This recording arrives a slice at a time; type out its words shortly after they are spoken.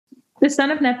The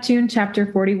Son of Neptune,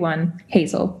 Chapter 41,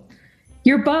 Hazel.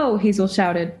 Your bow, Hazel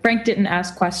shouted. Frank didn't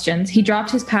ask questions. He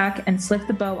dropped his pack and slipped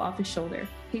the bow off his shoulder.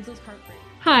 Hazel's heart broke.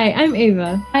 Hi, I'm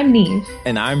Ava. I'm Neve.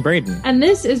 And I'm Braden. And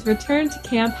this is Return to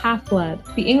Camp Half-Blood,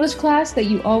 the English class that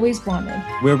you always wanted.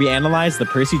 Where we analyze the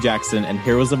Percy Jackson and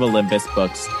Heroes of Olympus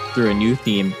books through a new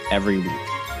theme every week.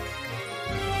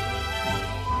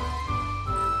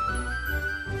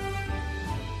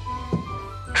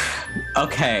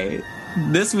 Okay,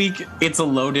 this week it's a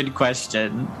loaded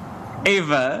question.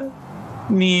 Ava,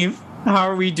 Neve, how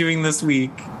are we doing this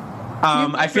week?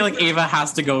 I feel like Ava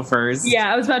has to go first.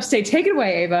 Yeah, I was about to say, take it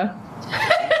away, Ava.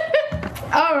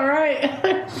 All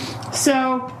right.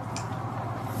 So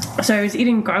I was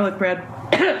eating garlic bread.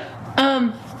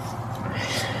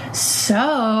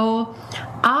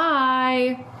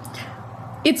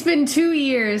 It's been 2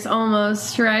 years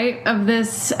almost, right, of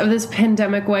this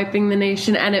pandemic wiping the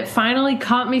nation, and it finally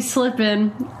caught me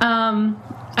slipping.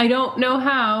 I don't know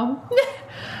how,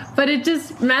 but it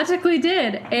just magically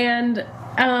did, and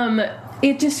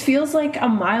it just feels like a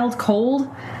mild cold.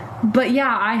 But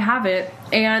yeah, I have it,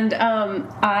 and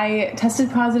I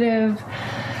tested positive.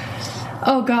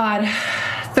 Oh God.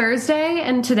 Thursday,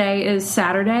 and today is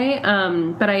Saturday,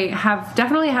 but I have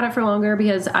definitely had it for longer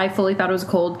because I fully thought it was a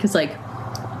cold because, like,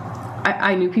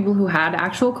 I knew people who had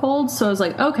actual colds, so I was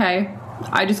like, okay,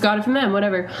 I just got it from them,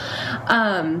 whatever.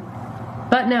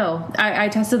 But no, I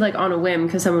tested, like, on a whim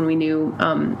because someone we knew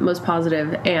was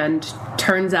positive, and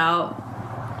turns out,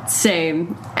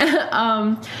 same.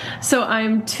 So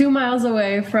I'm 2 miles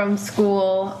away from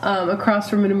school, across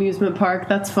from an amusement park.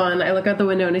 That's fun. I look out the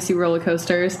window and I see roller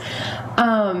coasters.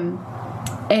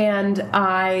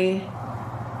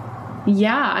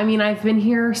 I've been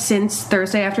here since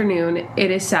Thursday afternoon. It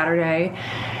is Saturday,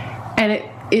 and it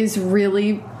is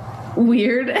really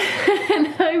weird. And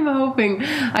I'm hoping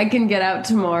I can get out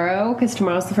tomorrow, because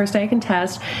tomorrow's the first day I can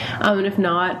test. And if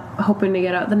not, hoping to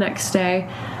get out the next day.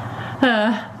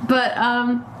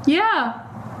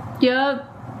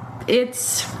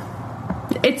 It's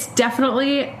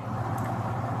definitely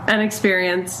an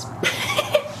experience.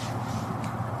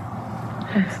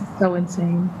 That's so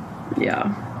insane.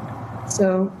 Yeah.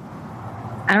 So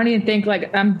I don't even think,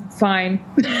 like, I'm fine.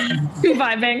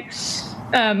 Vibing.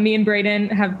 Me and Braden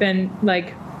have been,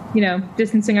 like,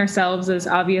 distancing ourselves, as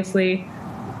obviously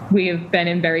we have been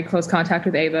in very close contact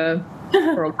with Ava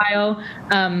for a while.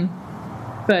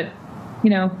 But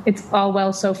it's all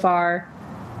well so far.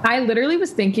 I literally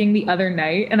was thinking the other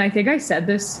night, and I think I said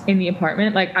this in the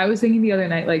apartment, like, I was thinking the other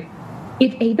night, like,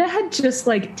 if Ava had just,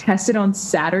 like, tested on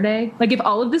Saturday, like, if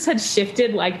all of this had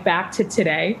shifted, like, back to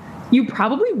today, you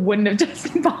probably wouldn't have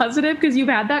tested positive because you've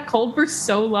had that cold for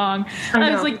so long. I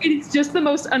was like, it's just the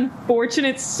most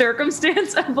unfortunate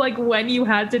circumstance of, like, when you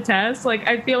had to test. Like,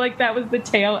 I feel like that was the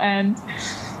tail end.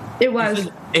 It was.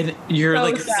 Your so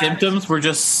like sad. Symptoms were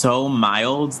just so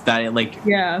mild that it, like,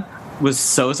 was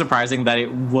so surprising that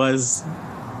it was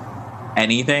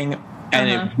anything, and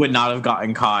it would not have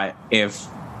gotten caught if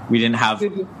we didn't have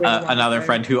another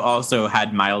friend who also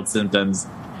had mild symptoms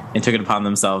and took it upon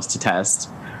themselves to test.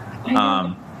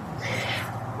 I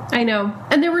know.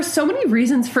 And there were so many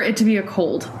reasons for it to be a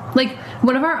cold. Like,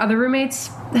 one of our other roommates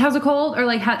has a cold, or,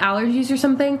 like, had allergies or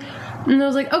something. And I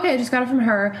was like, okay, I just got it from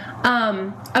her.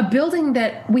 A building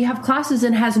that we have classes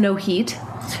in has no heat.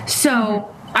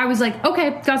 So I was like,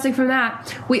 okay, got sick from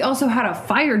that. We also had a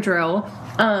fire drill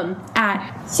at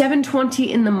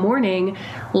 7:20 in the morning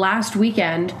last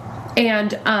weekend.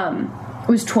 And it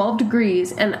was 12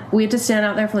 degrees. And we had to stand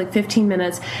out there for, like, 15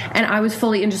 minutes. And I was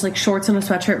fully in just, like, shorts and a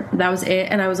sweatshirt. That was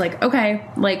it. And I was like, okay,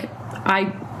 like,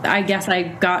 I guess I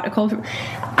got a cold.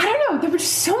 I don't know. There were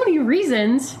just so many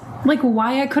reasons, like,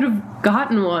 why I could have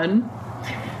gotten one.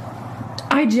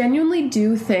 I genuinely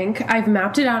do think I've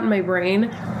mapped it out in my brain,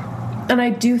 and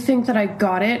I do think that I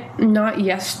got it not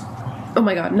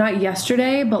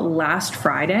yesterday, but last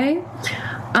Friday.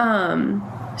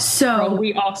 So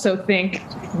we also think.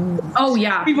 Oh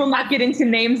yeah, we will not get into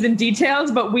names and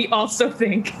details, but we also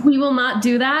think we will not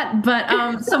do that.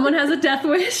 But someone has a death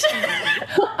wish.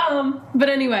 But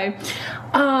anyway,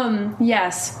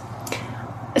 yes.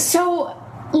 So,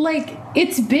 like,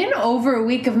 it's been over a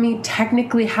week of me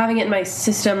technically having it in my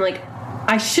system. Like,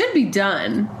 I should be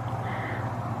done.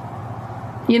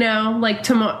 Like,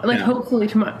 tomorrow, like, hopefully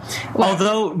tomorrow. Well,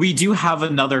 although we do have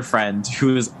another friend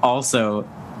who is also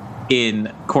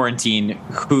in quarantine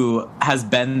who has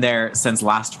been there since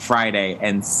last Friday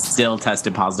and still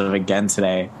tested positive again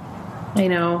today. I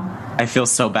know. I feel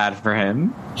so bad for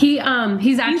him. He's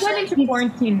actually went into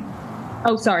quarantine.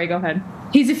 Oh, sorry. Go ahead.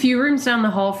 He's a few rooms down the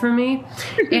hall from me,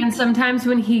 and sometimes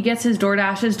when he gets his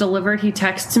DoorDashes delivered, he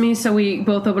texts me, so we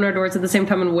both open our doors at the same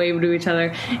time and wave to each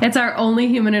other. It's our only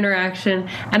human interaction,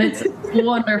 and it's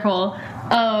wonderful.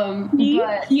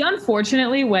 He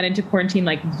unfortunately went into quarantine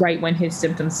like right when his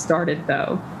symptoms started,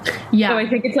 though. Yeah. So I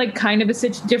think it's like kind of a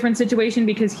different situation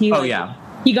because he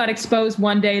he got exposed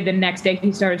one day, the next day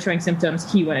he started showing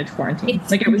symptoms, he went into quarantine.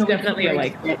 It was definitely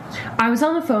I was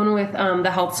on the phone with the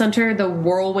health center the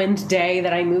whirlwind day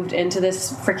that I moved into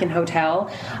this freaking hotel.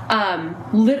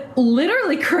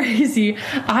 Literally crazy.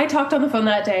 I talked on the phone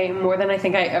that day more than I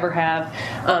think I ever have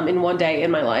in one day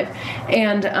in my life.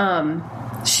 And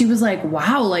she was like,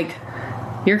 wow, like,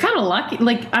 you're kind of lucky.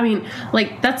 Like, I mean,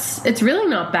 like, it's really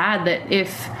not bad that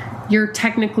if you're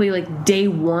technically like day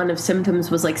one of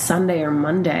symptoms was like Sunday or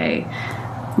Monday,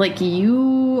 like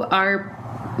you are,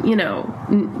 you know,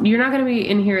 you're not going to be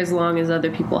in here as long as other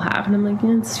people have. And I'm like,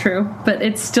 yeah, it's true, but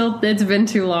it's been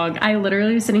too long. I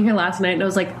literally was sitting here last night and I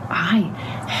was like, I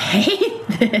hate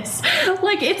this.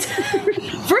 Like, it's,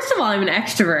 first of all, I'm an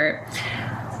extrovert.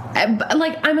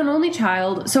 Like, I'm an only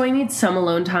child, so I need some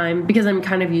alone time because I'm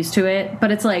kind of used to it.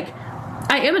 But it's like,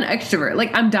 I am an extrovert.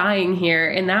 Like, I'm dying here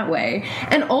in that way.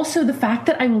 And also the fact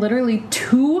that I'm literally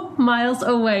 2 miles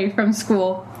away from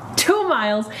school, 2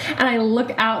 miles, and I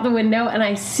look out the window and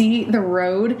I see the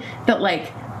road that,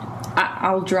 like,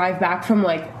 I'll drive back from,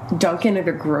 like, Dunkin' or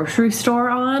the grocery store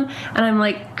on, and I'm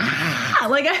like,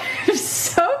 like, I'm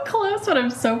so close, but I'm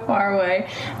so far away.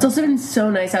 It's also been so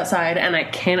nice outside, and I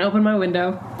can't open my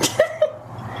window.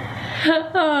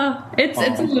 It's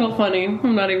a little funny.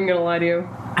 I'm not even gonna lie to you.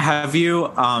 Have you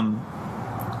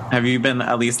been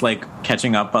at least like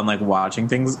catching up on like watching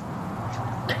things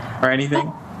or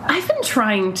anything? I've been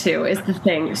trying to, is the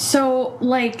thing. So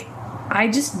like, I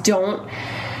just don't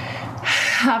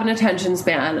have an attention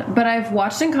span, but I've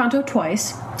watched Encanto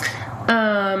twice.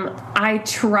 I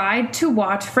tried to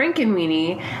watch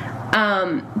Frankenweenie,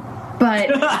 but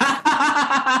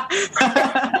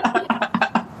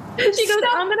she goes,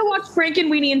 I'm going to watch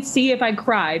Frankenweenie and see if I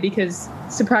cry, because,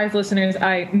 surprise listeners,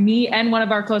 me and one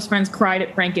of our close friends cried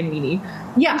at Frankenweenie.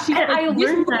 Yeah, she was like,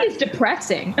 this movie is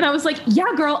depressing. And I was like, yeah,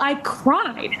 girl, I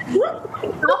cried. Well,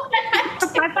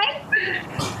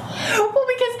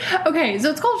 because, okay, so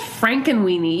it's called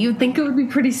Frankenweenie. You'd think it would be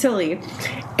pretty silly.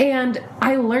 And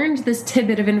I learned this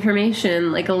tidbit of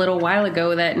information like a little while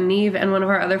ago that Neve and one of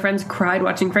our other friends cried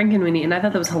watching Frankenweenie, and I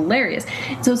thought that was hilarious.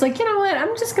 So I was like, you know what?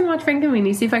 I'm just going to watch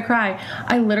Frankenweenie, see if I cry.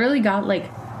 I literally got like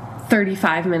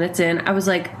 35 minutes in. I was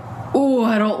like, oh,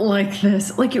 I don't like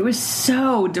this. Like, it was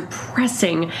so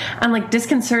depressing and like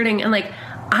disconcerting, and like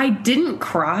I didn't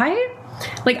cry.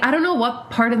 Like, I don't know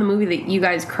what part of the movie that you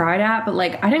guys cried at, but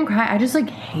like I didn't cry. I just like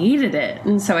hated it,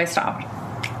 and so I stopped.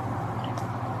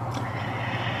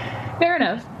 Fair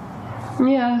enough.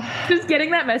 Yeah. Just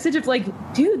getting that message of like,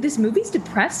 dude, this movie's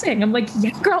depressing. I'm like, yeah,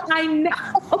 girl, I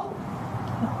know.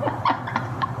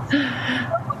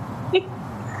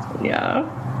 Yeah.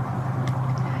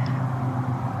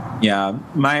 Yeah.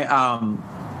 My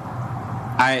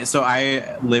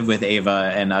I live with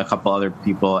Ava and a couple other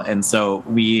people, and so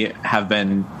we've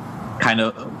been trying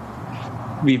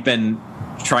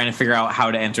to figure out how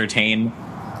to entertain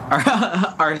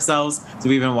ourselves. So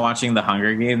we've been watching the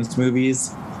Hunger Games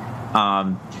movies.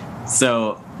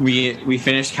 So we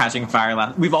finished Catching Fire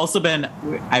last. I've also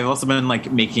been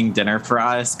like making dinner for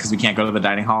us because we can't go to the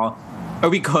dining hall, or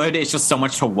we could. It's just so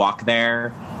much to walk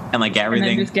there and like get everything.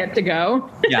 And then just get to go.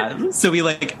 Yeah. So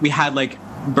we had like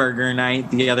burger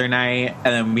night the other night,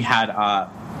 and then we had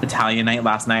Italian night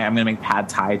last night. I'm gonna make pad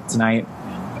thai tonight.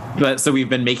 But so we've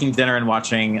been making dinner and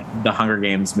watching the Hunger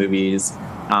Games movies.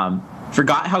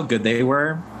 Forgot how good they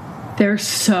were. They're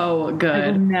so good.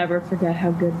 I will never forget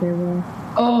how good they were.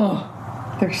 Oh,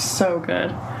 they're so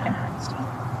good.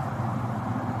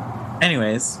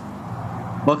 Anyways,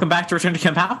 welcome back to Return to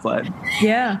Camp Half-Blood.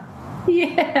 Yeah.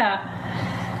 Yeah.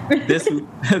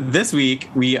 This week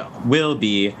we will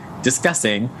be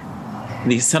discussing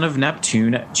the Son of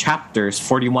Neptune chapters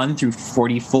 41 through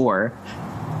 44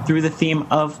 through the theme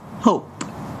of hope.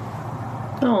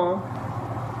 Oh.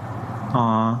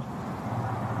 Aww.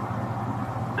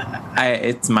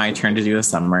 It's my turn to do a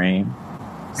summary.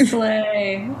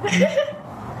 Slay.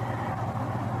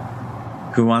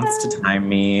 Who wants to time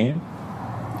me?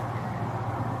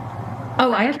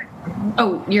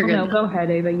 Oh, you're good. No, go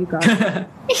ahead, Ava. You got it.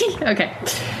 Okay.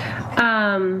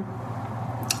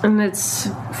 And it's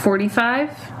 45?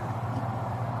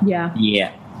 Yeah.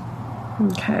 Yeah.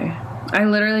 Okay. I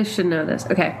literally should know this.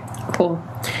 Okay, cool.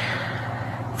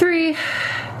 3,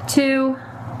 2,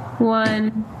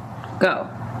 1, go.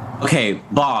 Okay,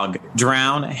 bog,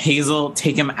 drown, Hazel,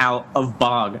 take him out of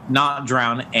bog, not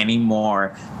drown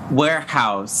anymore.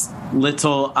 Warehouse,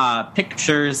 little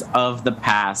pictures of the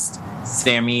past.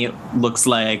 Sammy looks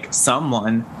like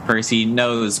someone Percy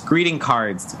knows. Greeting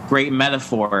cards, great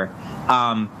metaphor.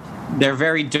 They're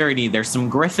very dirty. There's some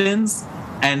griffins,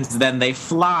 and then they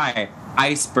fly.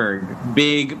 Iceberg,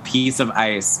 big piece of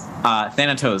ice.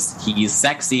 Thanatos, he's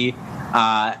sexy.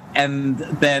 And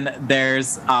then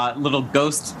there's little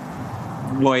ghost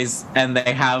boys, and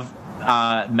they have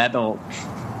metal.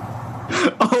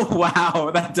 Oh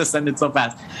wow, that descended so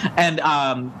fast. And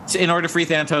in order to free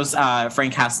Thanatos,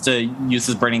 Frank has to use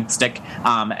his burning stick,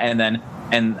 and then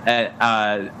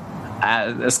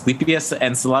Asclepius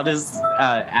and Celada's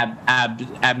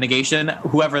abnegation.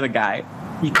 Whoever the guy,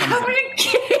 he comes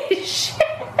abnegation.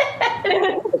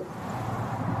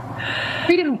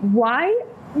 Freedom, why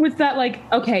was that like,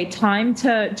 okay, time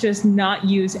to just not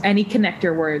use any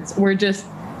connector words? We're just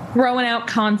throwing out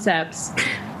concepts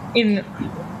in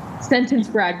sentence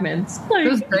fragments. Like, it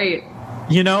was great.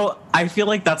 You know, I feel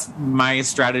like that's my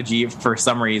strategy for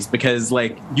summaries, because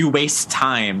like you waste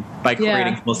time by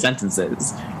creating full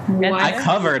sentences. And I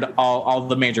covered all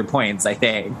the major points, I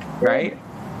think, right?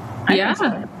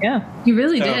 Yeah. Yeah. You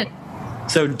really did.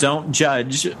 So don't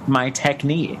judge my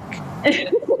technique.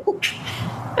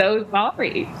 So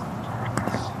sorry.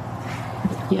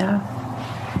 Yeah.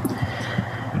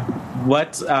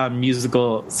 What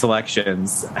musical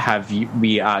selections have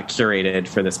we curated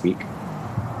for this week?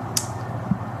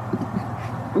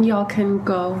 Y'all can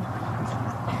go.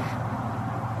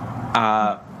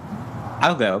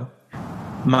 I'll go.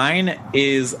 Mine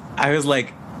is, I was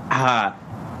like,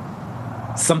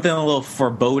 something a little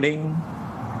foreboding,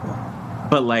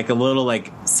 but like a little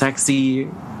like sexy.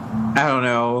 I don't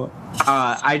know.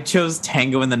 I chose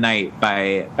Tango in the Night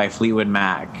by Fleetwood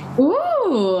Mac.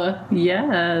 Ooh,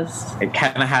 yes. It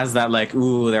kind of has that like,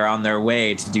 ooh, they're on their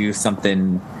way to do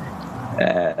something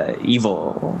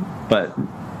evil, but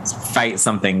fight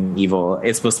something evil.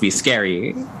 It's supposed to be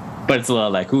scary, but it's a little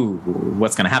like, ooh,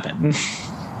 what's going to happen?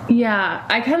 Yeah,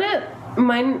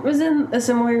 mine was in a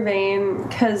similar vein,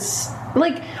 because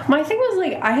like my thing was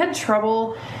like I had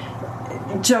trouble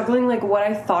juggling like what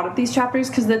I thought of these chapters,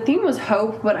 because the theme was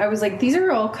hope, but I was like, these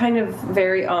are all kind of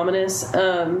very ominous,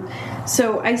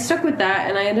 so I stuck with that,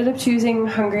 and I ended up choosing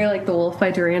Hungry Like the Wolf by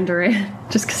Duran Duran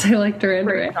just because I like Duran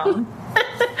Duran.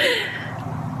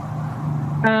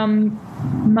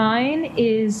 Mine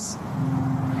is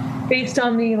based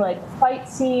on the like fight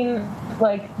scene.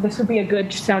 Like this would be a good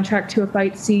soundtrack to a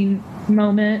fight scene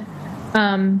moment,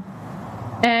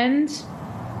 and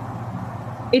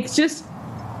it's just,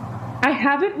 I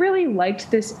haven't really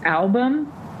liked this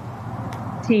album,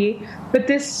 but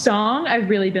this song I've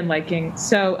really been liking.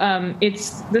 So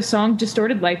it's the song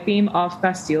Distorted Light Beam off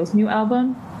Bastille's new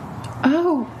album.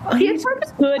 Oh, it's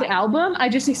a good album. I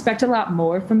just expect a lot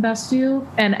more from Bastille.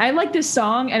 And I like this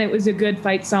song, and it was a good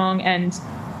fight song. And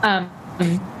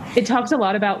it talks a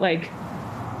lot about like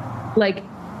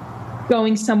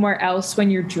going somewhere else when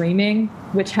you're dreaming,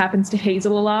 which happens to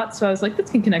Hazel a lot. So I was like,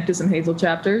 this can connect to some Hazel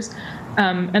chapters.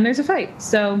 And there's a fight.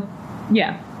 So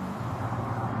yeah.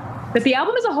 But the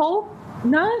album as a whole,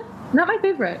 not my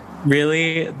favorite.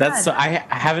 Really? That's so, I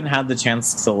haven't had the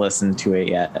chance to listen to it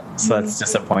yet, so that's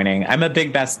disappointing. I'm a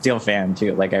big Bastille fan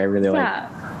too. Like I really like.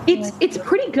 It's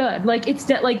pretty good. Like it's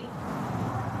that like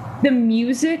the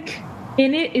music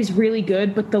in it is really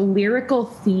good, but the lyrical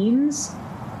themes,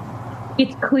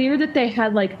 it's clear that they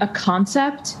had like a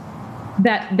concept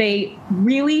that they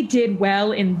really did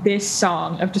well in this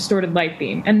song of Distorted Light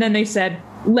Beam, and then they said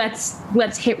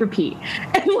let's hit repeat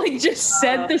and like just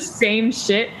said the same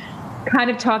shit, kind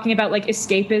of talking about like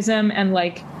escapism and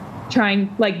like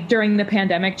trying like during the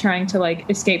pandemic trying to like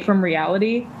escape from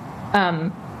reality,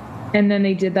 and then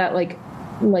they did that like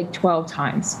 12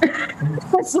 times.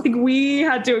 It's like we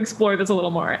had to explore this a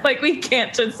little more. Like we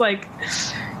can't just like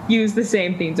use the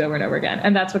same themes over and over again,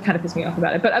 and that's what kind of pissed me off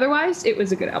about it. But otherwise it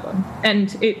was a good album,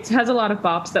 and it has a lot of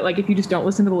bops that like if you just don't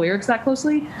listen to the lyrics that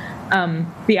closely,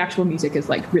 the actual music is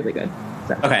like really good.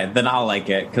 So. Okay, then I'll like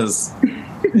it, because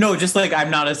no, just like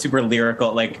I'm not a super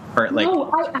lyrical like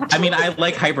no, I mean I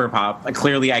like hyperpop. Like,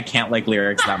 clearly I can't like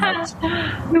lyrics that much.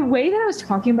 The way that I was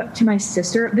talking about to my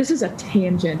sister, this is a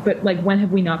tangent, but like when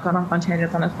have we not gone off on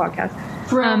tangents on this podcast?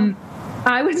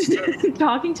 I was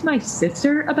talking to my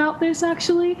sister about this,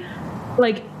 actually,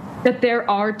 like that there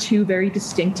are two very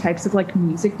distinct types of like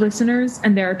music listeners,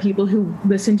 and there are people who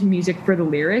listen to music for the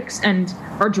lyrics and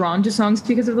are drawn to songs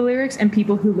because of the lyrics, and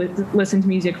people who listen to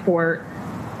music for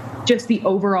just the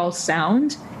overall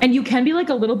sound. And you can be like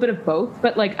a little bit of both,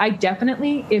 but like I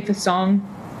definitely, if a song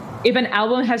if an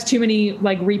album has too many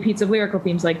like repeats of lyrical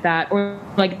themes like that, or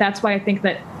like that's why I think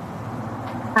that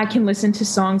I can listen to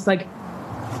songs like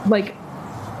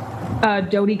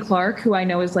Dodie Clark, who I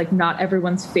know is like not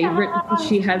everyone's favorite because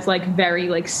she has like very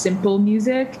like simple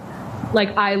music,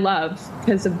 like I love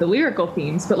because of the lyrical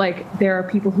themes, but like there are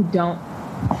people who don't.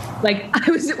 Like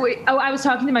I was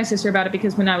talking to my sister about it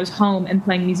because when I was home and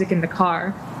playing music in the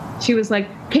car, she was like,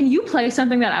 "Can you play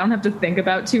something that I don't have to think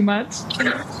about too much?"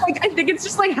 Like I think it's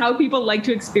just like how people like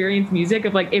to experience music,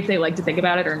 of like if they like to think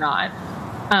about it or not.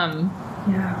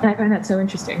 Yeah, and I find that so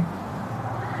interesting.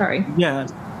 Sorry. Yeah,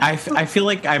 I feel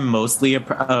like I'm mostly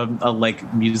a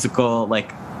like musical,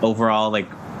 like overall like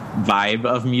vibe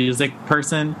of music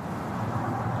person,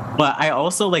 but I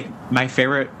also like my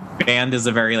favorite band is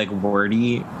a very like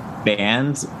wordy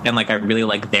band, and like I really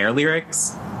like their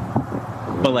lyrics,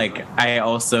 but like I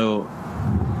also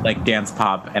like dance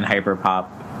pop and hyper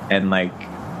pop, and like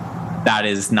that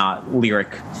is not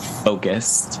lyric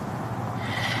focused.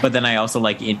 But then I also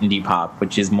like indie pop,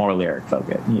 which is more lyric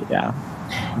focused.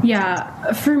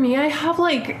 Yeah, for me I have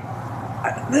like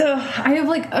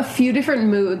a few different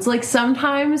moods. Like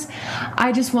sometimes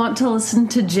I just want to listen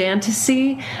to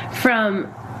Jantasy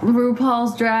from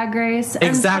RuPaul's Drag Race.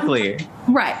 Exactly.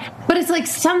 Right. But it's like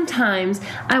sometimes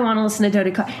I want to listen to Dodie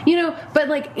Clark, but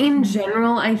like in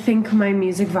general, I think my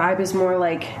music vibe is more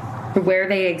like where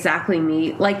they exactly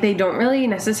meet. Like they don't really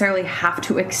necessarily have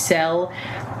to excel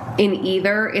in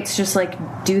either. It's just like,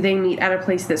 do they meet at a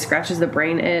place that scratches the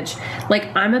brain itch? Like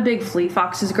I'm a big Fleet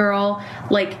Foxes girl.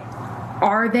 Like,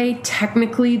 are they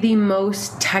technically the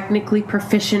most technically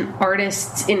proficient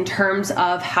artists in terms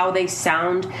of how they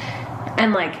sound?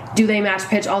 And like, do they match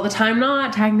pitch all the time?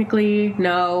 Not technically,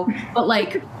 no. But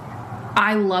like,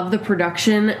 I love the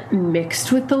production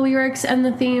mixed with the lyrics and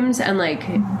the themes, and like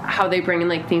how they bring in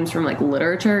like themes from like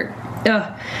literature.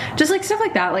 Just like stuff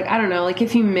like that. Like, I don't know, like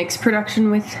if you mix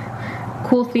production with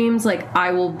cool themes, like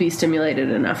I will be stimulated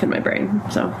enough in my brain.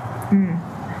 So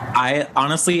I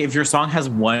honestly, if your song has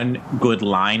one good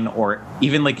line, or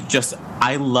even like just,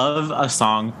 I love a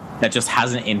song that just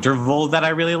has an interval that I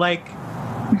really like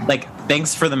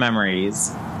Thanks for the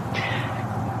Memories.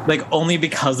 Like only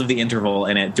because of the interval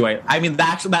in it do I mean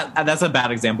that's a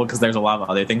bad example because there's a lot of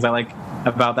other things I like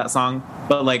about that song,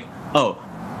 but like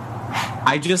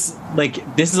I just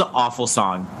like, this is an awful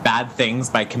song, Bad Things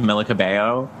by Camila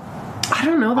Cabello. I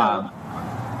don't know that.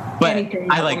 But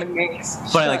I like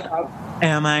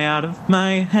am I out of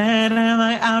my head, am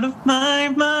I out of my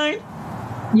mind?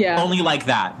 Yeah, only like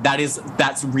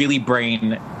that's really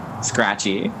brain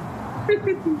scratchy.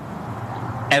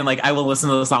 And like I will listen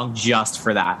to the song just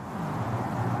for that.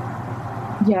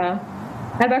 Yeah,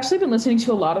 I've actually been listening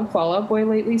to a lot of Fall Out Boy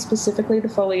lately, specifically the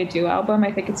Folie à Deux album.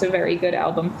 I think it's a very good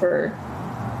album for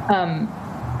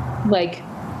like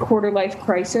quarter life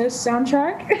crisis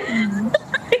soundtrack.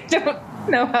 I don't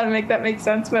know how to make that make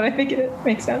sense, but I think it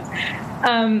makes sense.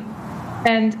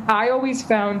 And I always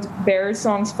found their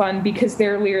songs fun because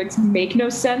their lyrics make no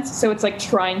sense, so it's like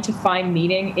trying to find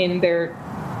meaning in their,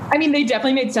 I mean, they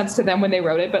definitely made sense to them when they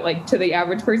wrote it, but like to the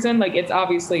average person, like it's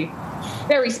obviously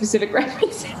very specific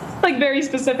references, like very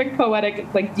specific poetic,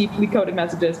 like deeply coded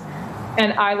messages.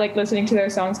 And I like listening to their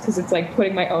songs because it's like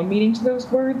putting my own meaning to those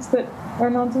words that are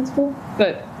nonsensical.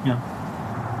 But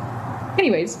yeah.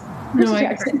 Anyways, no,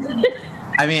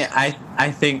 I mean,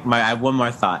 I think I have one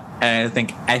more thought, and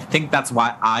I think that's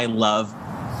why I love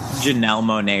Janelle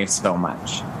Monáe so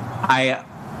much.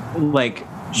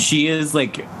 She is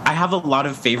like, I have a lot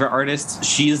of favorite artists.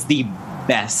 She is the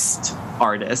best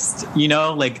artist,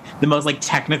 like the most like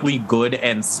technically good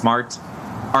and smart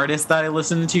artist that I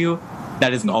listen to.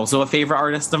 That is also a favorite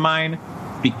artist of mine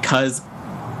because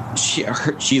she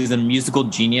is a musical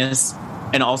genius,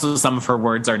 and also some of her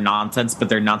words are nonsense, but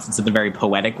they're nonsense in a very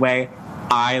poetic way.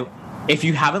 If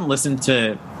you haven't listened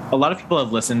to, a lot of people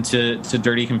have listened to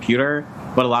Dirty Computer,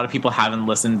 but a lot of people haven't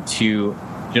listened to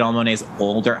Janelle Monáe's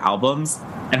older albums.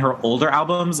 And her older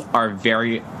albums are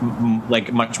very,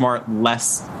 like, much more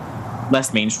less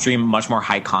mainstream, much more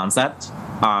high concept,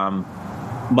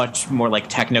 much more like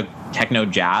techno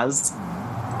jazz.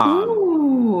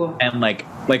 And like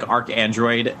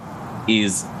ArchAndroid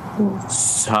is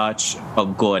such a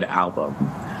good album.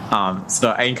 So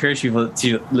I encourage people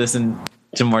to listen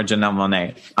to more Janelle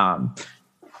Monáe,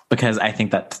 because I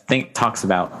think that talks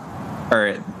about,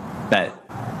 or that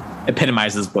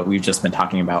epitomizes what we've just been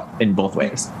talking about in both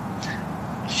ways.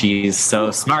 She's so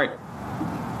smart.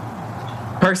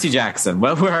 Percy Jackson,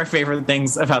 what were our favorite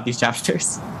things about these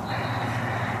chapters?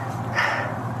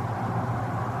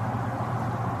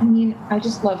 I mean, I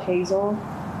just love Hazel.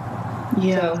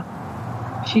 Yeah. So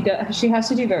She has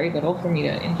to do very little for me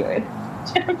to enjoy it.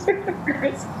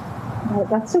 Oh,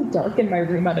 that's so dark in my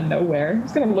room out of nowhere. I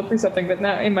was gonna look for something, but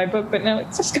now in my book, but now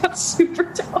it's just got super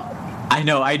dark. I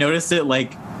know. I noticed it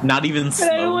like not even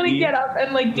slowly. But I don't want to get up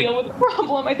and like deal with the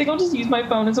problem. I think I'll just use my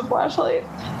phone as a flashlight.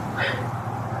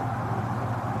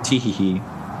 Teehee.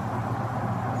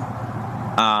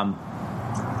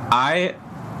 I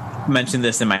mentioned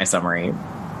this in my summary.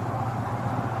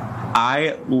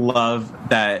 I love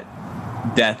that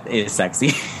death is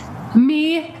sexy.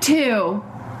 Me too.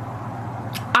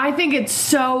 I think it's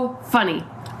so funny.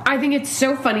 And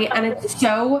it's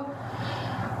so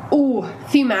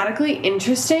thematically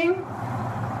interesting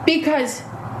because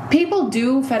people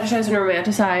do fetishize and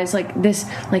romanticize like this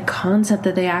like concept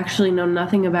that they actually know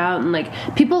nothing about, and like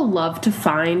people love to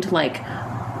find like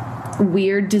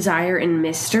weird desire in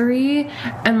mystery,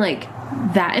 and like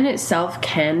that in itself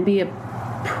can be a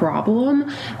problem.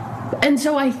 And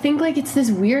so I think like it's this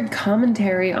weird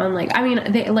commentary on like, I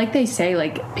mean, they say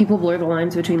like people blur the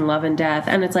lines between love and death,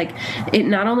 and it's like it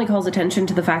not only calls attention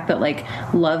to the fact that like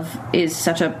love is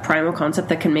such a primal concept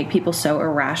that can make people so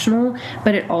irrational,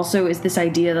 but it also is this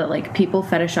idea that like people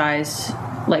fetishize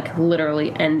like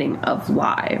literally ending of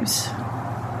lives.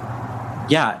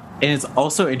 Yeah, and it's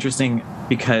also interesting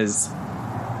because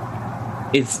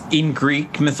it's in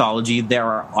Greek mythology there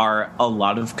are a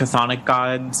lot of chthonic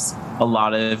gods, a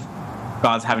lot of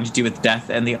gods having to do with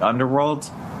death and the underworld,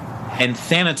 and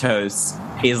Thanatos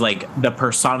is like the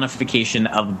personification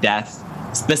of death,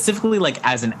 specifically like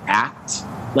as an act,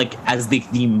 like as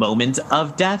the moment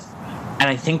of death. And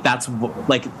I think that's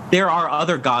like there are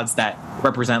other gods that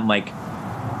represent like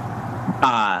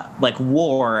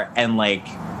war and like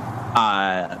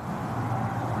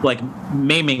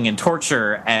maiming and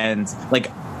torture and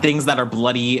like things that are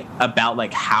bloody about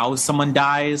like how someone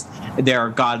dies. There are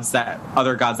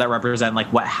other gods that represent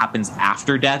like what happens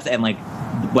after death and like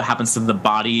what happens to the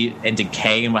body and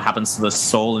decay and what happens to the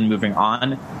soul and moving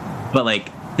on. But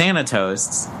like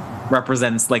Thanatos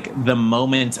represents like the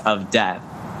moment of death,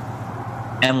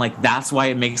 and like that's why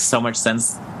it makes so much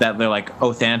sense that they're like,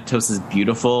 oh, Thanatos is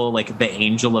beautiful, like the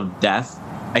angel of death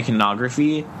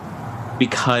iconography,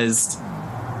 because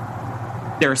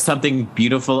there's something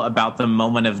beautiful about the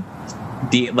moment of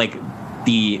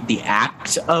the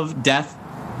act of death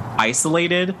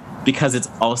isolated, because it's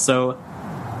also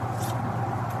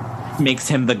makes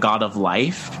him the god of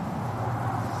life.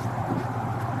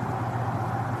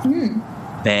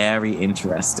 Very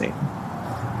interesting.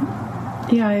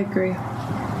 Yeah, I agree.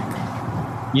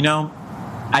 You know,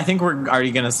 I think we're already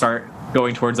going to start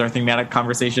going towards our thematic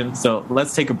conversation, so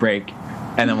let's take a break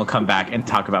and then we'll come back and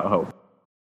talk about hope.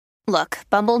 Look,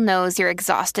 Bumble knows you're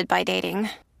exhausted by dating.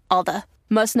 All the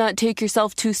must not take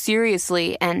yourself too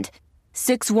seriously and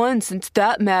 6'1" since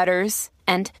that matters.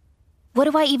 And what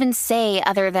do I even say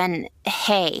other than,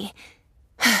 hey?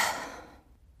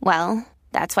 Well,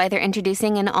 that's why they're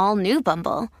introducing an all-new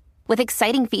Bumble with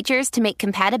exciting features to make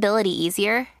compatibility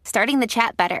easier, starting the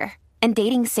chat better, and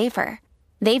dating safer.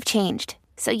 They've changed,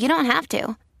 so you don't have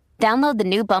to. Download the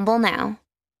new Bumble now.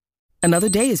 Another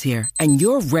day is here, and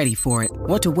you're ready for it.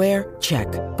 What to wear? Check.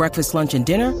 Breakfast, lunch, and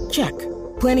dinner? Check.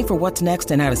 Planning for what's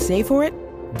next and how to save for it?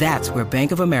 That's where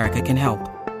Bank of America can help.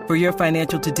 For your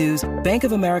financial to-dos, Bank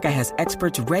of America has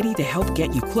experts ready to help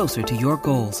get you closer to your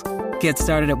goals. Get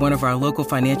started at one of our local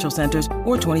financial centers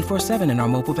or 24/7 in our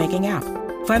mobile banking app.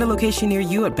 Find a location near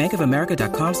you at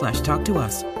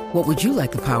bankofamerica.com/talktous. What would you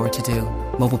like the power to do?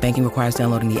 Mobile banking requires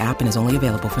downloading the app and is only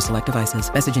available for select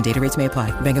devices. Message and data rates may apply.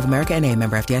 Bank of America NA,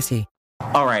 member FDIC.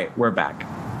 All right, we're back.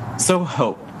 So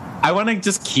hope. I want to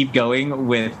just keep going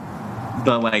with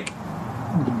the like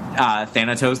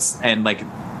Thanatos and like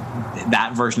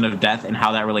that version of death and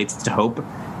how that relates to hope.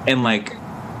 And like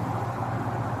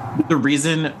the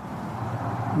reason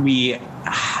we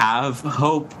have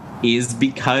hope is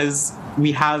because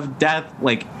we have death.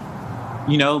 Like,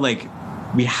 you know, like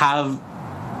we have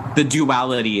the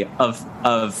duality of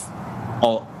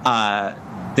all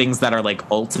things that are like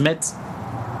ultimate.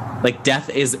 Like death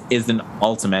is an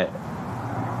ultimate,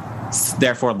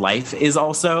 therefore life is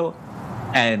also,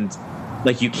 and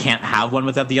like you can't have one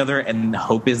without the other. And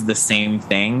hope is the same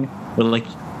thing. But like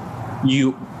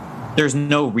there's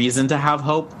no reason to have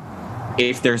hope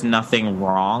if there's nothing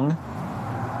wrong.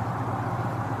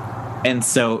 And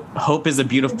so hope is a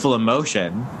beautiful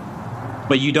emotion,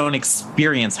 but you don't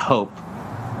experience hope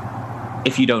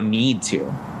if you don't need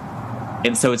to.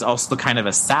 And so it's also kind of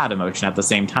a sad emotion at the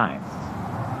same time.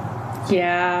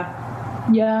 Yeah.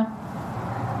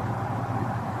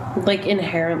 Like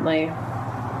inherently.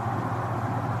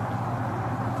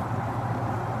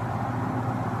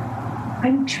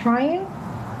 I'm trying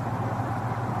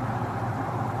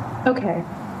Okay.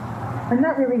 I'm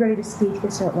not really ready to speak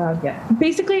this out loud yet.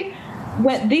 Basically,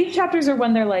 when these chapters are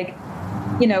when they're like,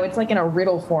 you know, it's like in a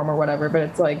riddle form or whatever, but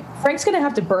it's like, Frank's going to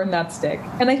have to burn that stick.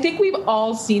 And I think we've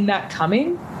all seen that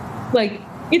coming. Like,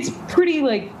 it's pretty,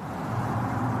 like,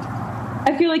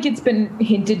 I feel like it's been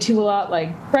hinted to a lot. Like,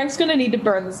 Frank's going to need to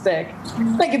burn the stick.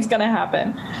 Like, it's going to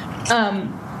happen.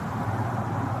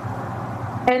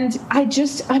 And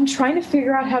I'm trying to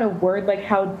figure out how to word, like,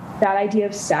 how that idea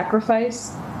of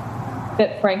sacrifice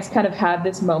that Frank's kind of had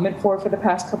this moment for the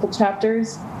past couple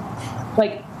chapters,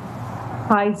 like,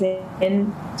 ties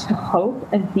in to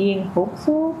hope and being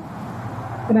hopeful.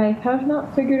 And I have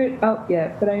not figured it out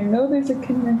yet, but I know there's a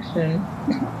connection.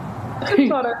 I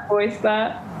thought I'd voice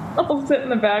that. I'll sit in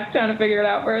the back trying to figure it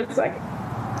out for a second.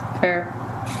 Fair.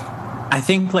 I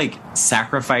think, like,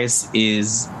 sacrifice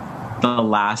is the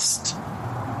last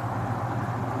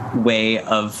way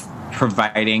of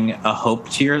providing a hope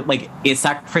to your, like,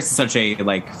 sacrifice is such a,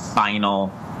 like,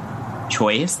 final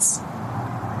choice,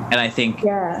 and I think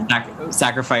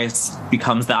sacrifice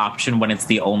becomes the option when it's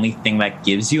the only thing that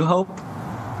gives you hope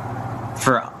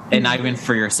and not even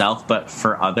for yourself but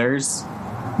for others.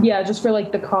 Just for,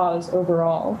 like, the cause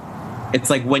overall. It's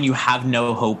like when you have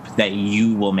no hope that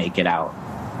you will make it out,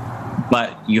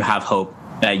 but you have hope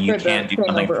that you can do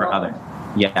something overall. For others.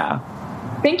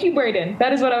 Thank you, Brayden.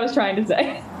 That is what I was trying to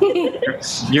say.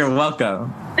 You're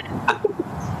welcome.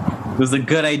 It was a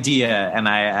good idea, and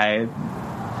I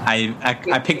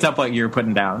picked up what you were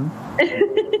putting down.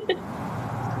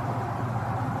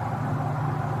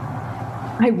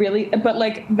 But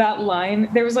like that line,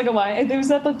 there was like a line, it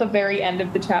was at like the very end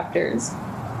of the chapters,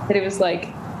 that it was like,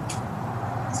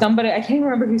 somebody, I can't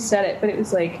remember who said it, but it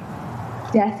was like,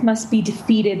 death must be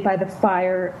defeated by the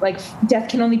fire, like, death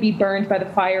can only be burned by the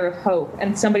fire of hope.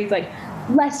 And somebody's like,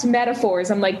 less metaphors.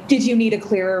 I'm like, did you need a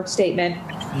clearer statement?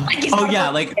 Like,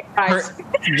 they're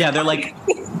like,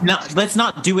 no, let's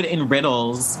not do it in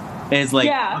riddles. It's like,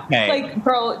 okay. Like,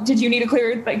 girl, did you need a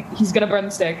clearer, like, he's gonna burn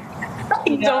the stick.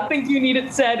 I don't think you need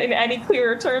it said in any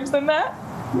clearer terms than that.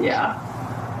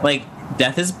 Like,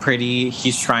 death is pretty.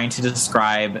 He's trying to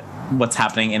describe what's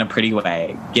happening in a pretty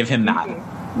way. Give him that.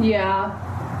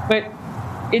 But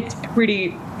it's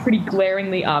pretty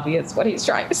glaringly obvious what he's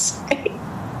trying to say.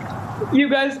 You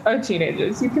guys are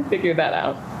teenagers. You can figure that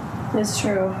out. It's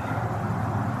true.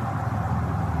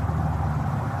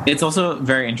 It's also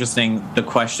very interesting.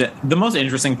 The most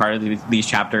interesting part of these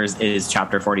chapters is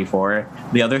chapter 44.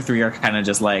 The other three are kind of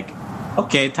just like,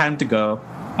 okay, time to go.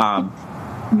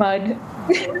 Mud.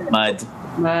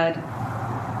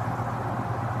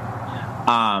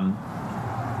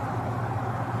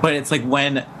 But it's like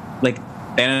when, like,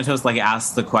 Thanatos, like,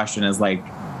 asks the question is like,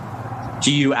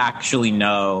 do you actually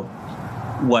know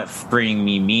what freeing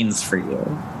me means for you?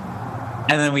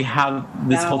 And then we have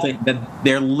this whole thing that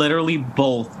they're literally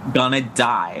both gonna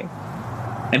die.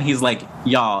 And he's like,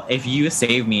 y'all, if you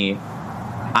save me,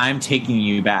 I'm taking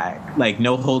you back. Like,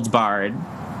 no holds barred,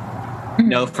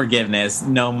 no forgiveness,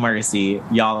 no mercy.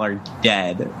 Y'all are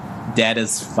dead. Dead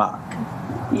as fuck.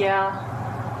 Yeah.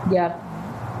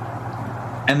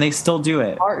 And they still do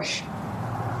it. Harsh.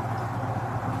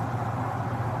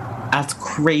 That's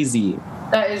crazy.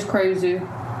 That is crazy.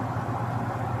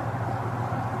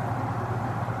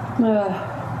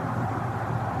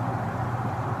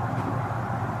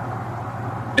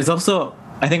 It's also,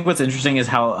 I think what's interesting is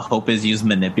how hope is used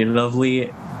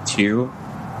manipulatively too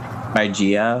by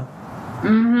Gia.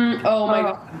 Mm-hmm. Oh my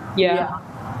god. Yeah.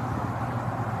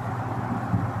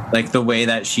 Like the way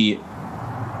that she,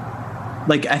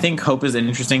 like, I think hope is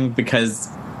interesting because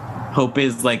hope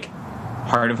is like,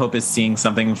 part of hope is seeing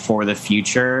something for the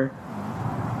future.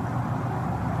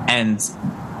 And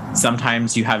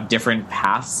sometimes you have different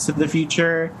paths to the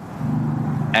future.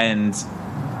 And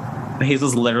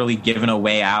Hazel's literally given a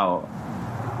way out.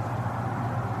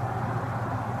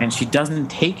 And she doesn't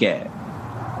take it.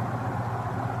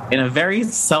 In a very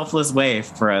selfless way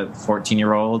for a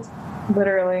 14-year-old.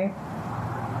 Literally.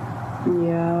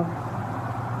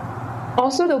 Yeah.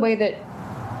 Also the way that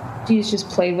she's just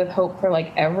played with hope for,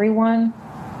 like, everyone.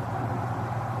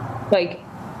 Like,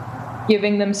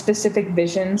 giving them specific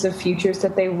visions of futures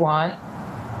that they want.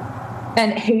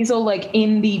 And Hazel, like,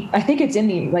 I think it's in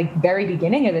the, like, very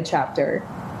beginning of the chapter,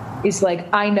 is like,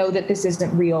 I know that this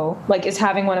isn't real. Like, is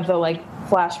having one of the, like,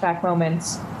 flashback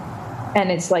moments. And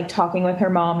it's, like, talking with her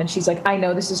mom, and she's like, I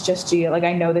know this is just Gia. Like,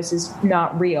 I know this is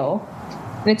not real.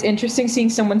 And it's interesting seeing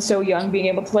someone so young being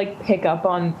able to, like, pick up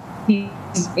on these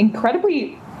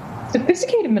incredibly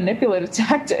sophisticated manipulative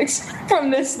tactics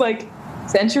from this, like,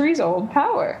 centuries-old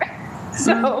power.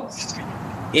 So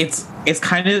it's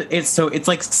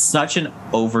like such an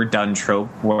overdone trope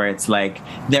where it's like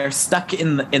they're stuck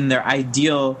in their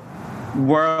ideal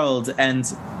world and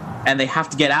they have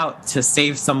to get out to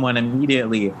save someone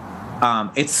immediately.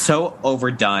 It's so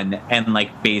overdone and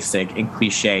like basic and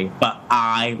cliche, but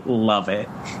I love it.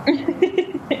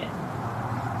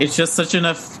 It's just such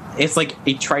it's like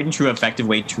a tried and true effective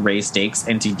way to raise stakes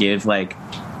and to give like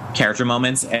character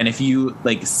moments. And if you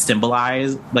like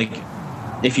symbolize, like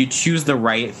if you choose the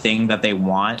right thing that they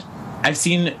want, I've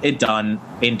seen it done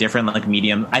in different like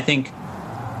mediums. I think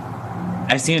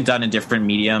I've seen it done in different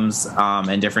mediums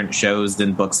and different shows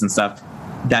and books and stuff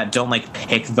that don't like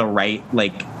pick the right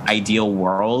like ideal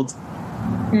world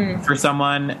for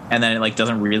someone, and then it like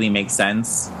doesn't really make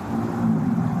sense.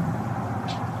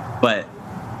 But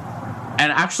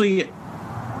and actually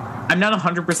I'm not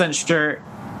 100% sure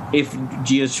if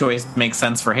Gia's choice makes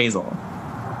sense for Hazel.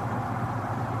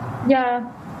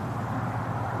 Yeah.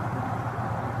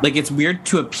 Like, it's weird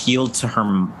to appeal to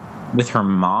her with her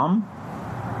mom.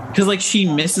 Because, like, she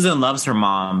misses and loves her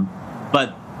mom, but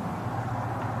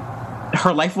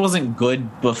her life wasn't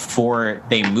good before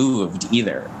they moved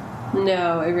either.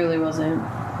 No, it really wasn't.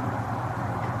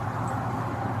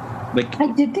 Like,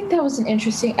 I did think that was an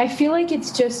interesting... I feel like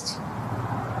it's just...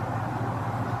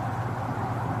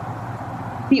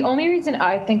 The only reason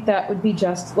I think that would be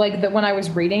just... Like, when I was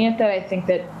reading it, that I think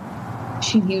that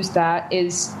she used that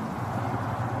is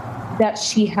that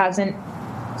she hasn't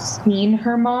seen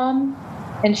her mom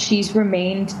and she's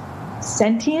remained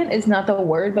sentient is not the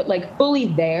word, but like fully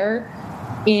there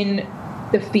in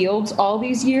the fields all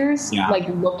these years, like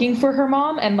looking for her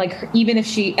mom, and like even if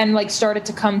she and like started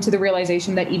to come to the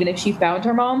realization that even if she found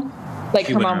her mom, like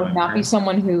her mom would not be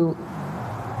someone who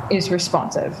is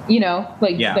responsive, you know,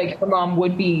 like like her mom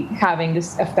would be having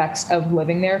this effects of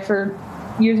living there for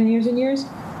years and years and years.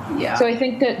 Yeah. So I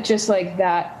think that just like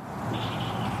that,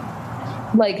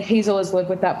 like Hazel has lived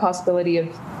with that possibility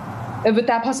of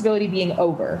that possibility being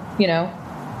over, you know,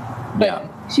 but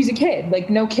she's a kid. Like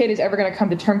no kid is ever going to come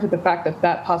to terms with the fact that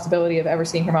that possibility of ever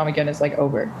seeing her mom again is like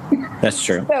over. That's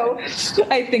true. So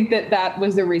I think that that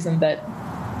was the reason that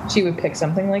she would pick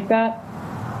something like that.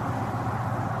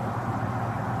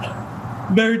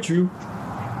 Very true.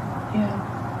 Yeah.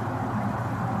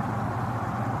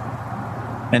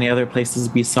 Any other places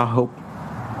we saw hope?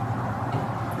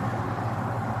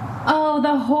 Oh,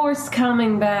 the horse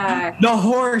coming back. The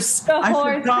horse! I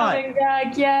forgot. Coming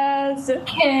back, yes.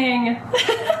 King.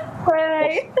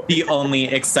 Right. The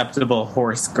only acceptable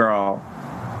horse girl.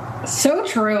 So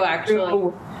true, actually.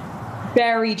 True.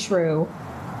 Very true.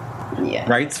 Yeah.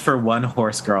 Rights for one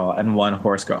horse girl and one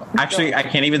horse girl. Actually, I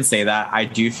can't even say that. I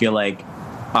do feel like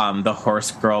the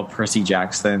horse girl Percy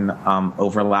Jackson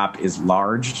overlap is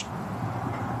large.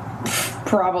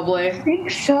 Probably. I think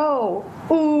so.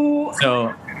 Ooh.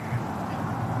 So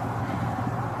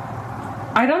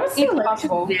I'd honestly like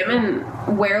to examine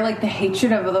where like the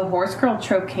hatred of the horse girl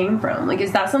trope came from. Like,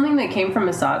 is that something that came from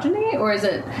misogyny, or is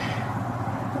it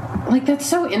like that's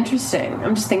so interesting?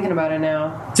 I'm just thinking about it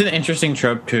now. It's an interesting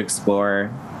trope to explore.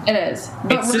 It is,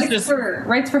 but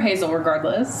rights for Hazel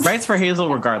regardless. Rights for Hazel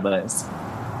regardless.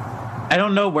 I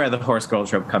don't know where the horse girl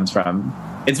trope comes from.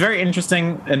 It's very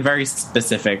interesting and very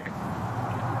specific.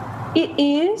 It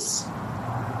is.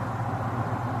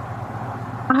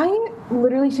 I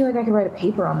literally feel like I could write a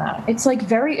paper on that. It's like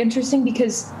very interesting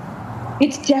because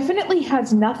it definitely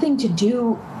has nothing to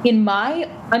do, in my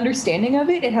understanding of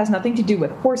it, it has nothing to do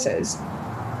with horses.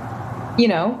 You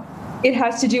know, it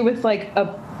has to do with like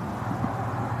a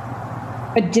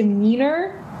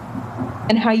demeanor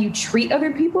and how you treat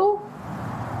other people.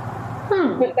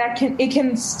 But it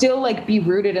can still like be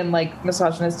rooted in like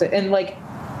misogynistic and like,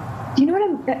 do you know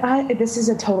what this is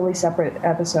a totally separate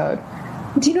episode.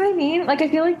 Do you know what I mean? Like, I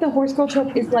feel like the horse girl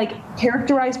trope is like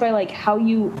characterized by like how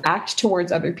you act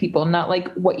towards other people, not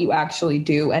like what you actually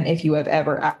do and if you have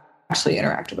ever actually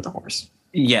interacted with a horse.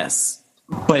 Yes.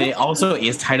 But it also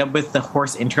is tied up with the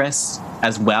horse interest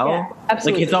as well. Yeah,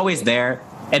 absolutely. Like, it's always there.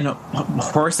 And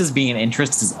horses being an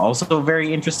interest is also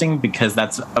very interesting because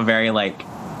that's a very like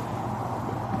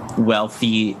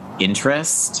wealthy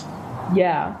interest.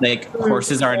 Yeah. Like,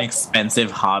 horses are an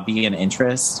expensive hobby and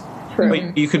interest. True.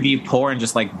 But you could be poor and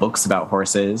just like books about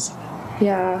horses.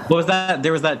 Yeah. What was that?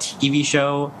 There was that TV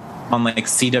show on like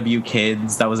CW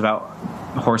Kids that was about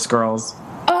horse girls.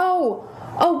 Oh,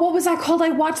 what was that called? I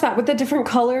watched that with the different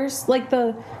colors, like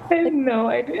the. I have no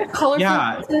idea. Colorful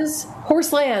horses.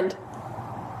 Horseland.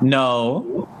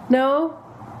 No.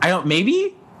 I don't.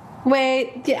 Maybe.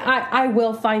 Wait. Yeah, I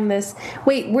will find this.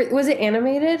 Wait, was it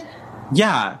animated?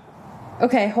 Yeah.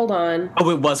 Okay, hold on. Oh,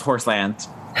 it was Horseland.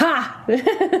 Ha!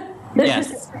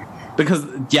 Yes. because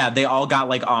they all got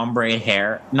like ombre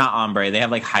hair. Not ombre. They have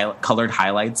like colored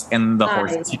highlights in the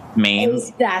horse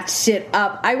manes. That shit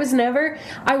up. I was never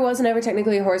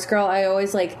technically a horse girl. I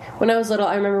always like when I was little.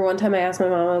 I remember one time I asked my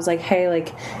mom. I was like, "Hey,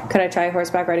 like, could I try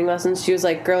horseback riding lessons?" She was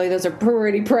like, "Girlie, those are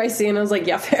pretty pricey." And I was like,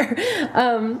 "Yeah, fair."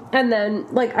 And then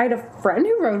like I had a friend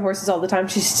who rode horses all the time.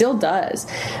 She still does,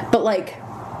 but like,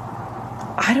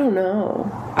 I don't know.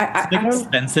 It's an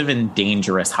expensive and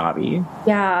dangerous hobby.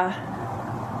 Yeah.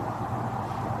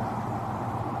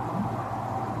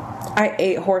 I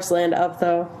ate Horseland up,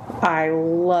 though. I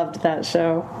loved that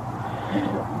show.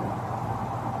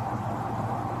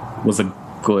 Was a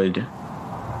good...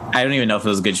 I don't even know if it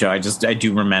was a good show. I just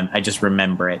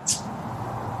remember it.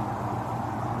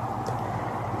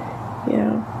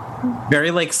 Yeah.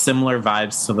 Very, like, similar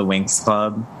vibes to the Winx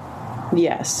Club.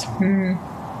 Yes.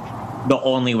 Mm-hmm. The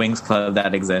only Winx Club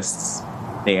that exists.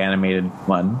 The animated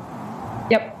one.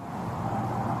 Yep.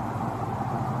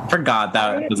 Forgot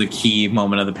that was a key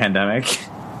moment of the pandemic.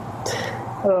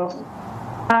 Oh,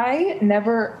 I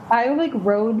like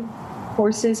rode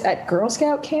horses at Girl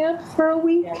Scout camp for a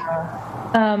week,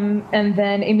 and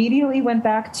then immediately went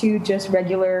back to just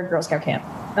regular Girl Scout camp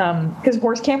because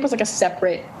horse camp was like a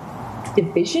separate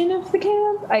division of the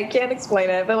camp. I can't explain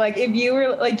it, but like if you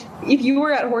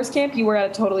were at horse camp, you were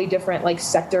at a totally different like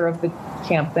sector of the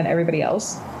camp than everybody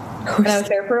else. And I was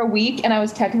there for a week, and I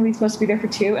was technically supposed to be there for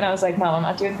 2, and I was like, Mom, I'm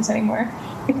not doing this anymore.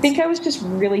 I think I was just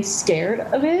really scared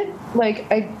of it. Like,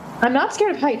 I'm not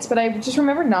scared of heights, but I just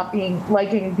remember not being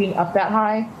up that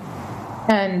high.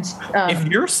 And if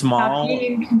you're small, not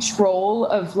being in control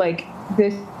of, like,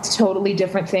 this totally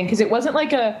different thing. Because it wasn't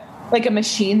like a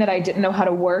machine that I didn't know how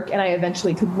to work, and I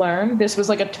eventually could learn. This was,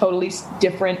 like, a totally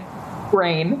different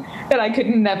brain that I could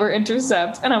never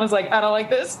intercept, and I was like, I don't like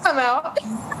this, I'm out.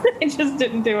 I just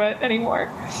didn't do it anymore.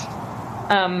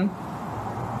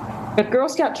 But Girl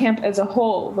Scout camp as a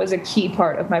whole was a key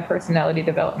part of my personality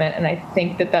development, and I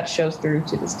think that shows through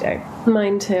to this day.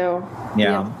 Mine too.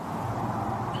 Yeah.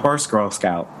 Horse Girl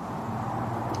Scout.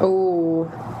 Oh.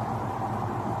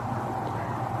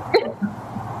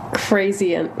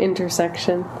 Crazy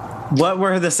intersection. What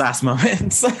were the sass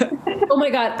moments? Oh my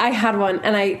god, I had one,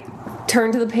 and I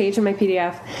turned to the page in my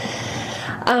PDF.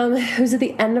 It was at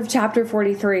the end of chapter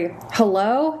 43.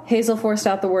 Hello? Hazel forced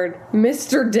out the word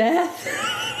Mr. Death.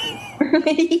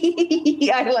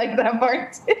 I like that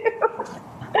part too.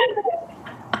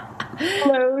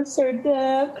 Hello, Sir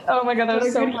Death. Oh my god, that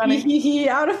was so funny.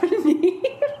 Out of a knee.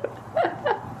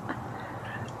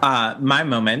 My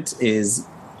moment is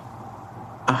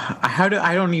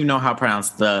I don't even know how to pronounce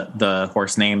the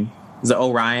horse name. Is it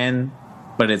Orion?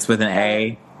 But it's with an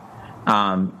A.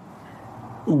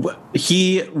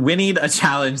 He whinnied a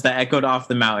challenge that echoed off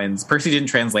the mountains. Percy didn't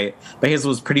translate, but Hazel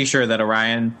was pretty sure that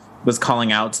Orion was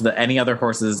calling out to any other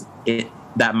horses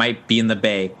that might be in the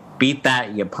bay. Beat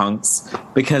that, you punks.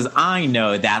 Because I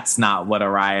know that's not what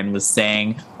Orion was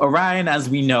saying. Orion, as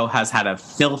we know, has had a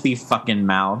filthy fucking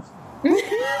mouth.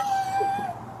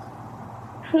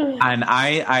 And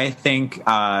I think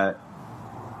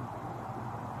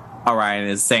Orion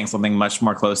is saying something much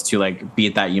more close to, like,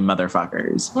 beat that, you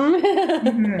motherfuckers. I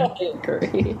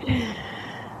agree.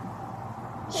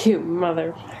 You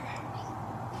motherfuckers.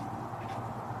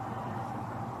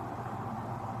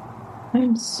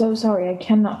 I'm so sorry, I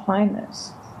cannot find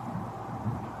this.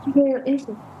 Where is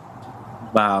it?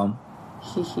 Wow.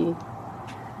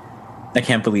 I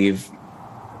can't believe.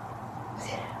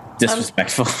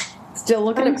 Disrespectful. Still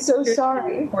looking I'm so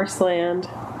sorry. Horseland.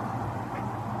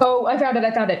 Oh, I found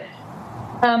it.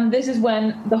 This is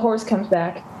when the horse comes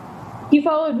back. He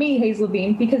followed me,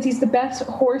 Hazelbean, because he's the best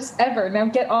horse ever. Now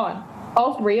get on.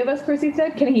 All 3 of us, Percy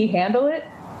said. Can he handle it?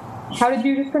 How did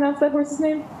you just pronounce that horse's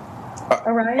name?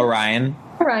 Orion?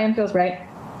 Orion feels right.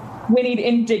 Whinnied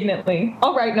indignantly.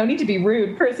 All right, no need to be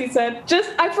rude, Percy said.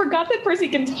 I forgot that Percy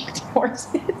can talk to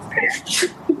horses.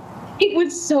 It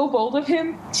was so bold of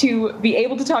him to be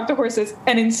able to talk to horses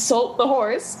and insult the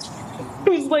horse,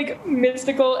 who's, like,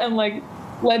 mystical and, like,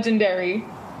 legendary.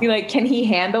 Be like, can he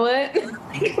handle it?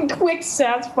 Quick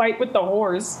sass fight with the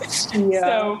horse. Yeah.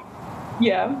 So,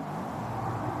 yeah.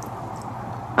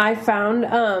 I found,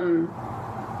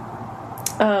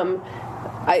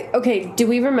 do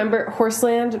we remember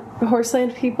Horseland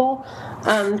people?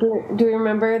 Do we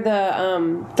remember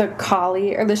the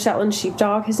collie or the Shetland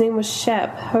sheepdog? His name was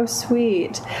Shep. How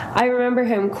sweet. I remember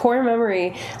him. Core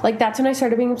memory. Like, that's when I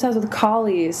started being obsessed with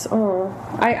collies. Oh,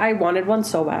 I wanted one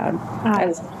so bad.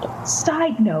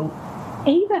 Side note,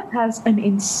 Ava has an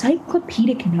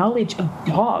encyclopedic knowledge of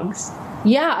dogs.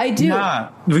 Yeah, I do. Yeah.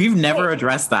 We've never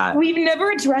addressed that. We've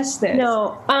never addressed this.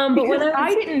 No, but when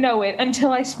I didn't know it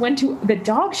until I went to the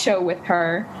dog show with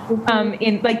her,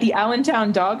 in like the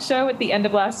Allentown dog show at the end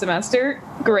of last semester.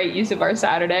 Great use of our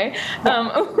Saturday.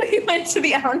 We went to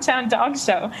the Allentown dog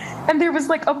show, and there was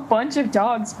like a bunch of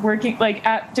dogs working like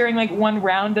during like one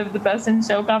round of the best in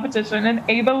show competition, and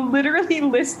Ava literally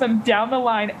lists them down the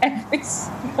line, every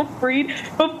single breed,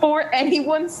 before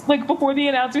the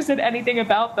announcer said anything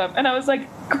about them. And I was like,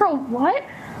 girl, what?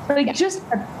 Like, just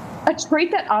a trait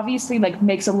that obviously like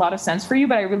makes a lot of sense for you,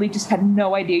 but I really just had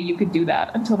no idea you could do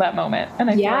that until that moment.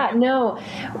 And no,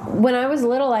 when I was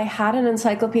little, I had an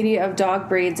encyclopedia of dog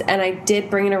breeds, and I did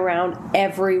bring it around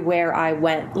everywhere I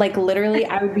went. Like, literally,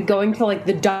 I would be going to like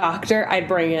the doctor, I'd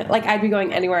bring it. Like, I'd be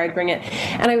going anywhere, I'd bring it.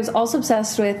 And I was also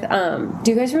obsessed with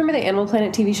do you guys remember the Animal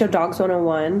Planet TV show Dogs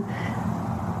 101?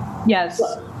 Yes.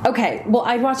 Okay, well,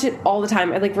 I'd watch it all the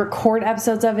time. I'd like record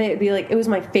episodes of it. It'd be like, it was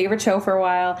my favorite show for a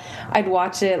while. I'd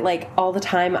watch it like all the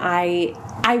time. I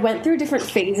went through different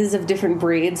phases of different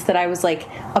breeds that I was like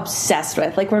obsessed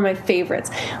with, like one of my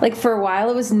favorites. Like for a while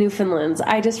it was Newfoundlands.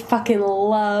 I just fucking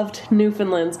loved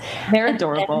Newfoundlands. They're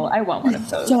adorable. I want one of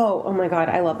those. So, oh my God,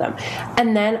 I love them.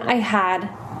 And then I had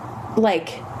like,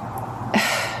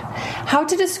 how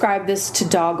to describe this to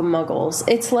dog muggles?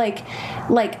 It's like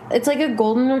it's like a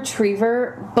golden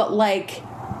retriever, but like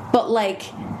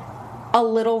a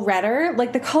little redder,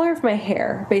 like the color of my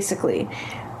hair, basically.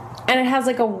 And it has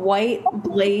like a white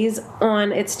blaze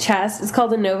on its chest. It's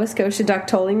called a Nova Scotia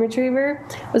Ductoling Retriever.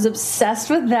 I was obsessed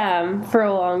with them for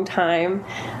a long time.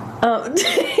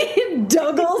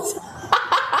 Douglas.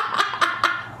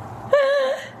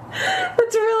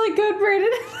 That's really good, Brayden.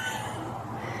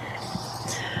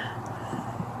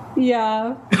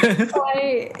 Yeah,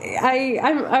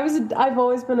 I've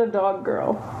always been a dog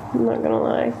girl. I'm not gonna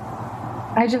lie.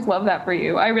 I just love that for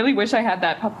you. I really wish I had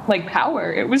that like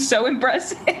power. It was so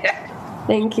impressive.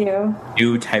 Thank you.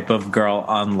 New type of girl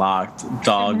unlocked.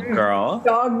 Dog girl.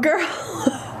 Dog girl.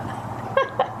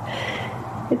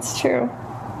 It's true.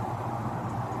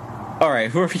 All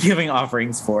right, who are we giving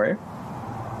offerings for?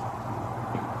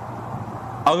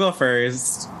 I'll go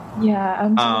first.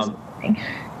 Yeah.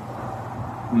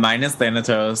 Mine is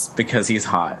Thanatos because he's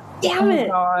hot. Damn it.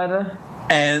 God.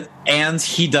 And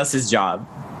he does his job.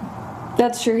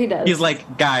 That's true, he does. He's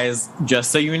like, guys,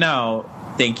 just so you know,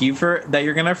 thank you for that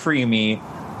you're gonna free me.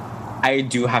 I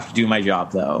do have to do my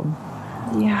job though.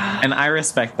 Yeah. And I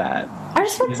respect that. I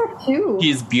respect that too.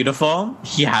 He's beautiful.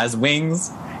 He has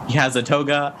wings. He has a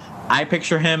toga. I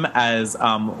picture him as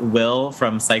Will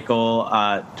from Cycle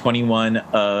 21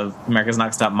 of America's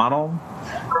Next Top Model.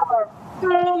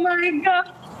 Oh my God.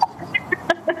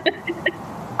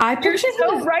 You're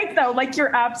so right though. Like,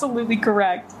 you're absolutely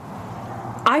correct.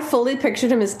 I fully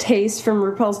pictured him as Taste from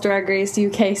RuPaul's Drag Race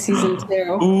UK season 2.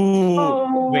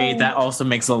 Ooh, wait, that also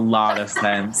makes a lot of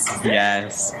sense.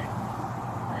 Yes.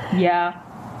 Yeah.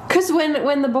 Because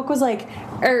when the book was like,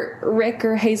 or Rick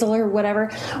or Hazel or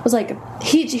whatever was like,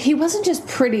 he wasn't just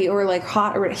pretty or like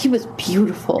hot, or he was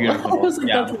beautiful. I was like,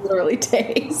 that's literally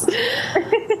Taste.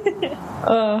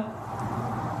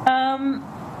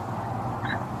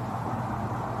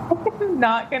 I'm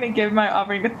not gonna give my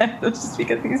offering to Thanatos just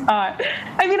because he's hot.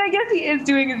 I mean, I guess he is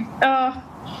doing his.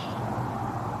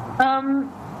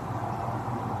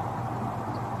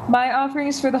 My offering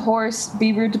is for the horse.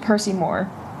 Be rude to Percy Moore.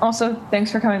 Also,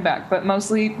 thanks for coming back, but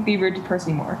mostly be rude to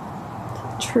Percy Moore.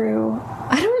 True.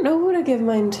 I don't know who to give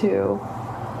mine to.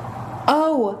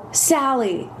 Oh,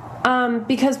 Sally.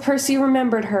 Because Percy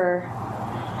remembered her.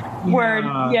 Word.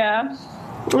 Yeah.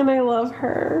 And I love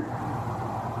her.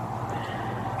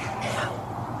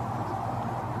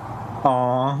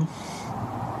 Aww.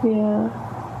 Yeah.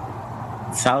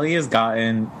 Sally has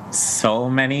gotten so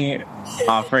many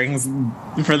offerings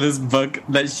for this book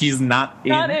that she's not in.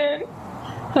 Not in.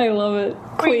 I love it.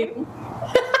 Queen.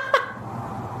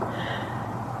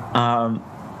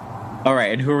 All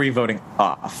right, and who are we voting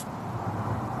off?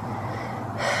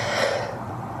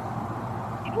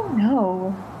 I don't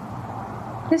know.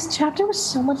 This chapter was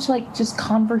so much like just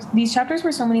these chapters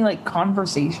were so many like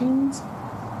conversations,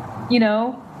 you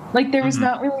know? Like there was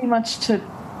not really much to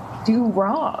do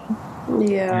wrong.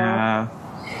 Yeah.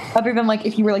 Other than like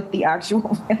if you were like the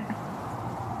actual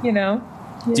you know?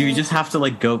 Yeah. Do you just have to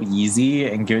like go easy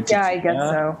and give it to Tia? I guess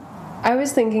so. I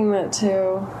was thinking that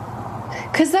too.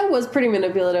 Because that was pretty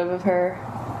manipulative of her.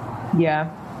 Yeah.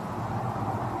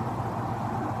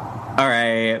 All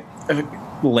right.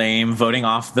 Lame. Voting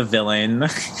off the villain.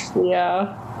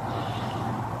 Yeah.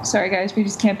 Sorry, guys. We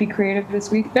just can't be creative this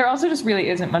week. There also just really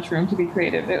isn't much room to be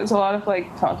creative. It was a lot of,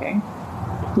 like, talking.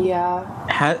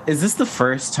 Yeah. Is this the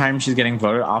first time she's getting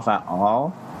voted off at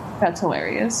all? That's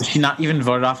hilarious. Was she not even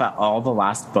voted off at all the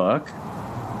last book?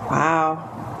 Wow.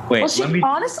 Wait, well,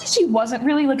 honestly, she wasn't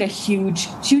really like a huge...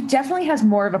 She definitely has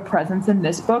more of a presence in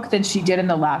this book than she did in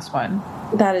the last one.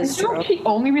 That is true. She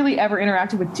only really ever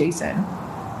interacted with Jason.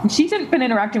 And she's been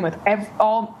interacting with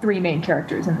all three main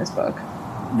characters in this book.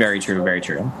 Very true, very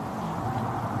true.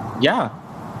 Yeah.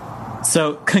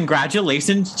 So,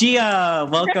 congratulations, Gia!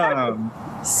 Welcome!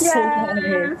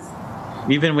 Yes!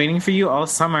 We've been waiting for you all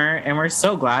summer, and we're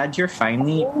so glad you're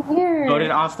finally voted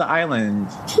off the island.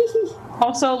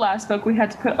 Also, last book, we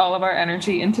had to put all of our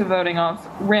energy into voting off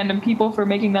random people for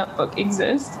making that book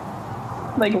exist.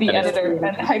 Like the editor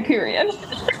and Hyperion.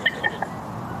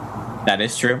 That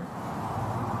is true.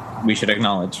 We should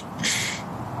acknowledge.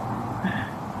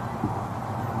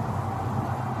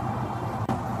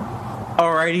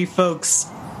 Alrighty, folks.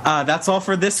 That's all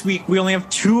for this week. We only have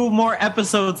 2 more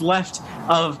episodes left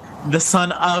of The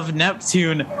Son of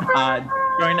Neptune.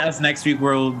 Join us next week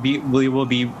where we will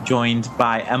be joined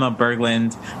by Emma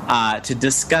Berglund to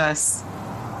discuss...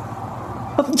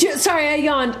 Oh, sorry, I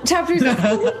yawned. Chapters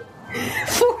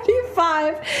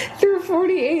 45 through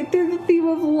 48 through the theme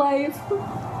of life.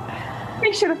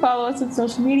 Make sure to follow us on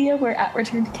social media. We're at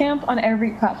Return to Camp on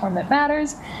every platform that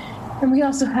matters. And we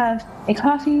also have a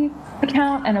Ko-fi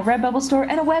account and a Redbubble store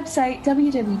and a website,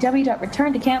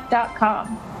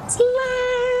 www.returntocamp.com.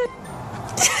 Slay!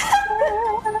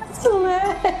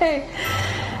 Slay!